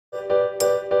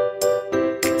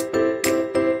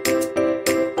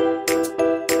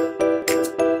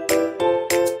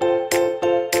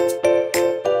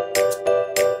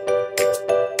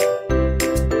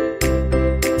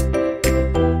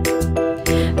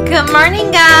Good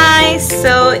morning, guys.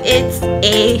 So it's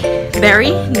a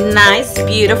very nice,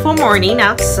 beautiful morning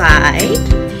outside.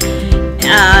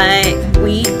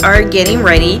 We are getting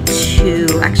ready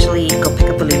to actually go pick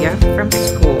up Olivia from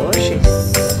school.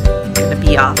 She's gonna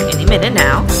be off any minute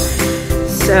now.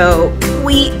 So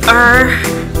we are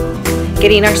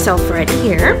getting ourselves ready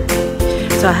here.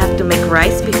 So I have to make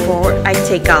rice before I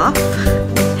take off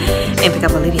and pick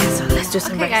up Olivia. So let's do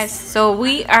some rice. Guys, so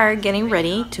we are getting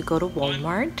ready to go to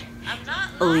Walmart.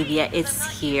 Olivia is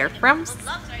here from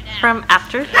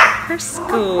after her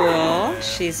school.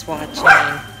 She's watching.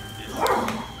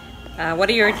 What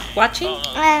are you watching?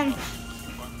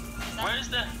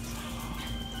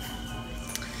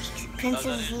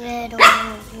 Princess Little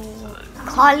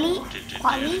Collie.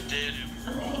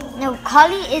 No,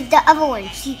 Collie is the other one.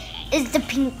 She is the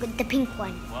pink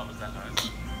one. What was that noise?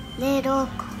 Little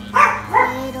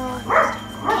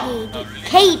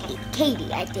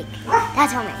Katie, I think.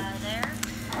 That's her name.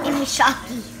 And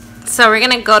Mishaki. So we're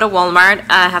gonna go to Walmart.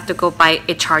 I have to go buy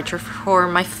a charger for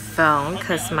my phone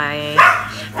because my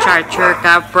charger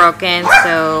got broken,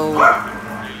 so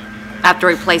I have to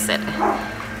replace it.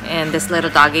 And this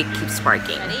little doggy keeps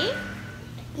barking. Ready?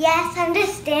 Yes, I'm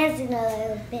just dancing a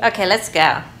little bit. Okay, let's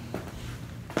go.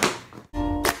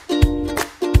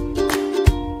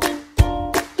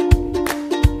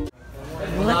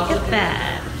 Look at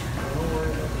that.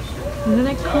 Isn't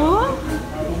it cool?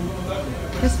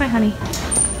 Here's my honey.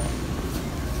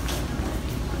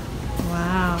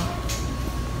 Wow.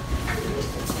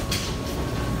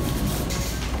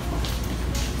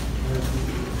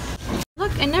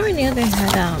 Look, I never knew they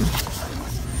had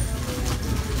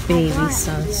baby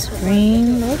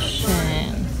sunscreen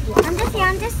lotion.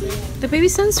 I'm just see. The baby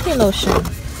sunscreen lotion.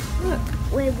 Look.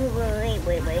 Wait.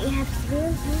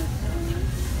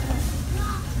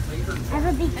 Have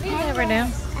a big Never know.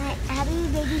 Have a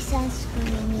baby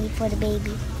sunscreen made for the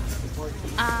baby.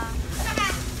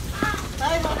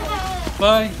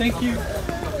 Bye, thank you.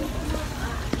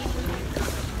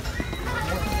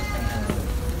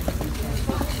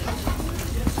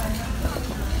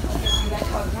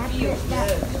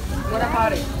 What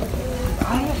about it?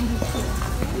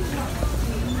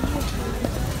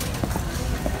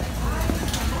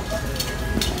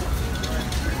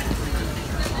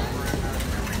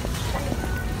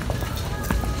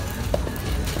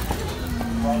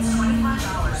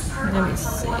 Let me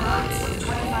see.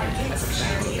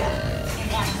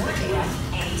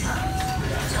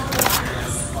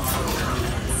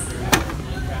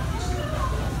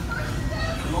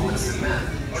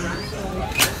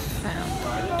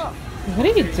 What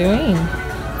are you doing?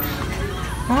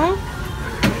 Huh?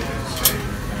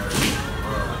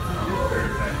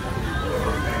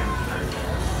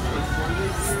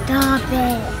 Stop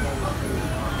it.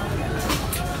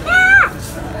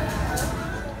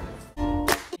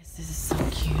 Yes, this is so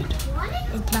cute.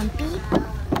 It's bumpy.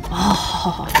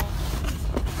 Oh,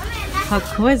 how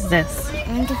cool is this? I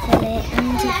want to fill it.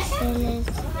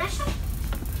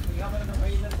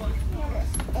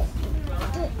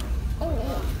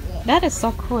 That is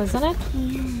so cool, isn't it?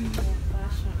 Yeah.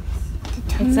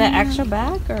 It's an extra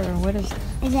bag, or what is it?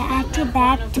 It's an extra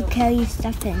bag to carry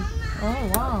stuff in. Oh,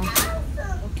 wow.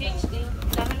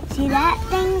 See that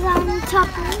thing's on top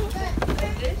of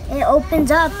it? It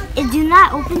opens up. It do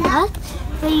not open up,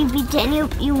 but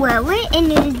you wear it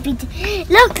and it is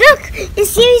look! It's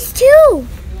series 2.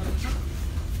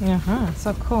 Uh-huh,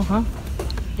 so cool, huh?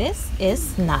 This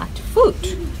is not food.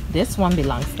 This one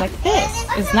belongs like this.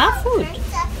 It's not food.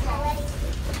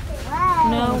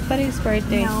 Nobody's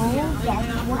birthday. No, guess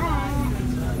what?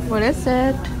 What is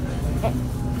it?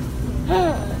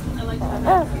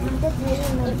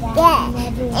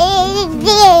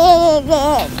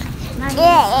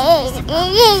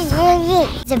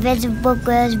 It's a visible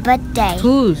girl's birthday.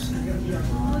 Whose?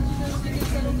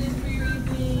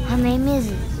 Her name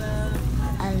is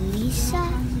Alisa.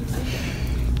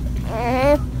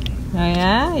 Oh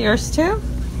yeah, yours too?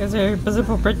 Is your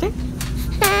visible birthday?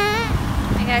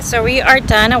 Hey guys, so we are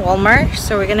done at Walmart.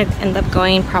 So we're gonna end up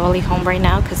going probably home right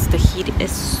now because the heat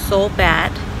is so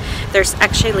bad. There's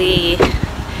actually,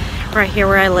 right here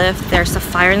where I live, there's a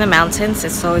fire in the mountains.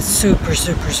 It's super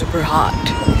hot.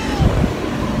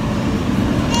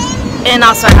 And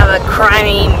also I have a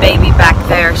crying baby back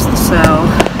there, so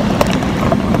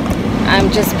I'm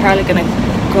just probably gonna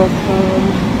go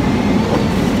home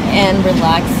and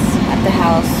relax at the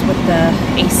house with the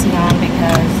AC on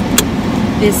because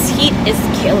this heat is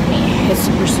killing me. It's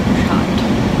super hot.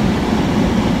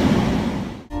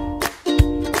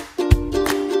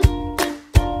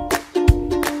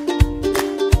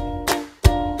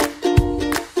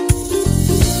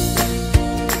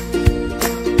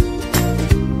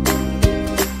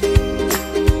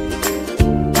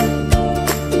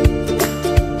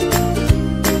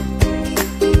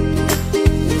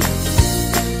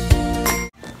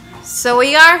 So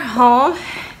we are home.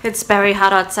 It's very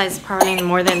hot outside. It's probably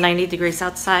more than 90 degrees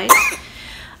outside.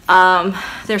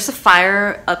 There's a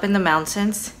fire up in the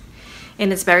mountains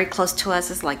and it's very close to us.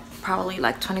 It's like probably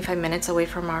like 25 minutes away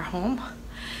from our home.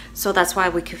 So that's why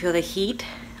we can feel the heat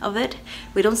of it.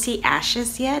 We don't see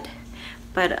ashes yet,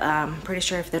 but I'm pretty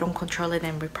sure if they don't control it,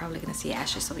 then we're probably gonna see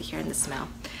ashes over here in the smell.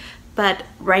 But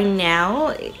right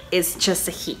now it's just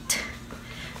the heat.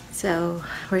 So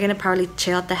we're gonna probably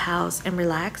chill out the house and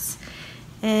relax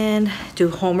and do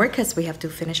homework because we have to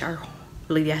finish our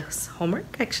Olivia's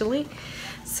homework actually.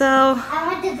 So I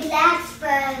want to relax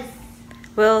first.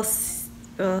 We'll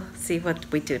see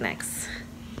what we do next.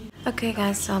 Okay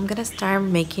guys, so I'm gonna start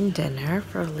making dinner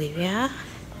for Olivia.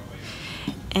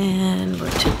 And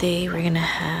today we're gonna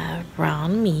have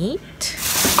brown meat.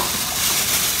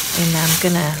 And I'm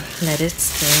gonna let it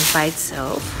stir by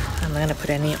itself. I'm not gonna put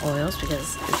any oils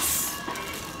because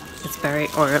it's very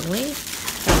oily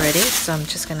already. So I'm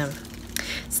just gonna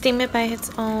steam it by its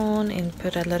own and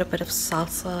put a little bit of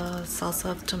salsa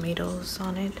of tomatoes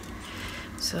on it.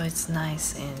 So it's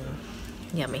nice and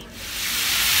yummy.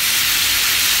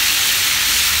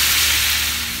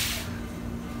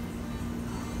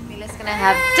 Emilia's gonna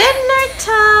have dinner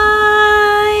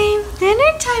time!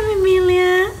 Dinner time,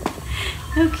 Emilia!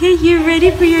 Okay, you ready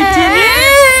for your dinner?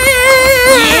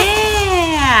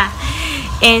 Yeah!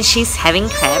 And she's having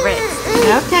carrots.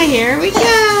 Okay, here we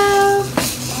go!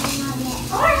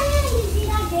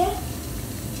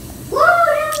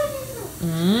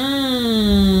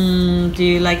 Do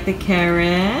you like the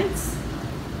carrots?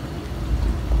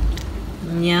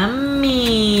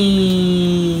 Yummy!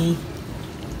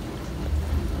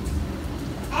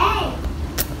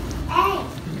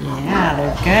 Yeah,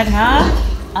 they're good, huh?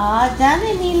 All done,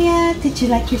 Emilia. Did you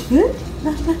like your food?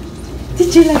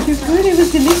 Did you like your food? It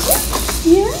was delicious?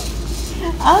 Yeah?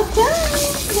 All done.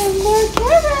 No more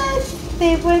carrots.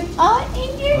 They went all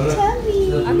in your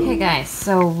tummy. Okay, guys.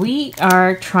 So we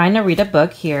are trying to read a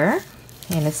book here.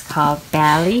 And it's called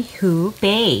Ballyhoo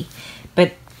Bay.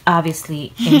 But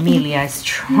obviously, Emilia is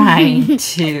trying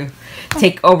to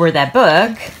take over that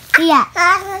book. Yeah.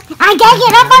 I can't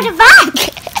get up on the back.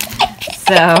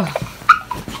 So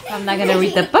I'm not gonna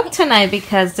read the book tonight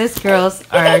because these girls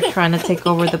are trying to take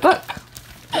over the book.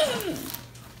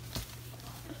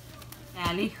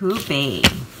 Ballyhoo Bay.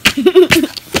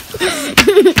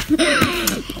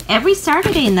 Every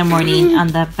Saturday in the morning on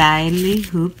the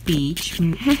Ballyhoo Beach,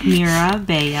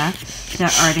 Mirabella,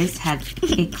 the artist had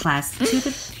a class to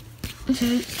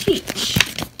teach.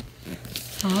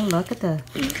 Oh, look at the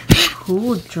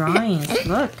cool drawings.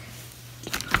 Look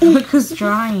who's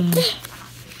drawing.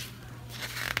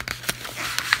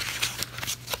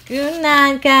 Good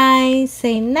night, guys.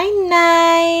 Say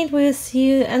night-night. We'll see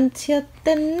you until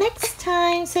the next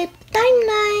time. Say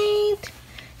night-night.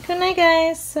 Good night,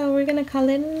 guys. So we're gonna call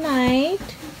it night.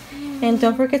 And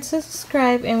don't forget to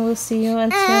subscribe, and we'll see you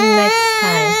until next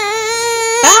time.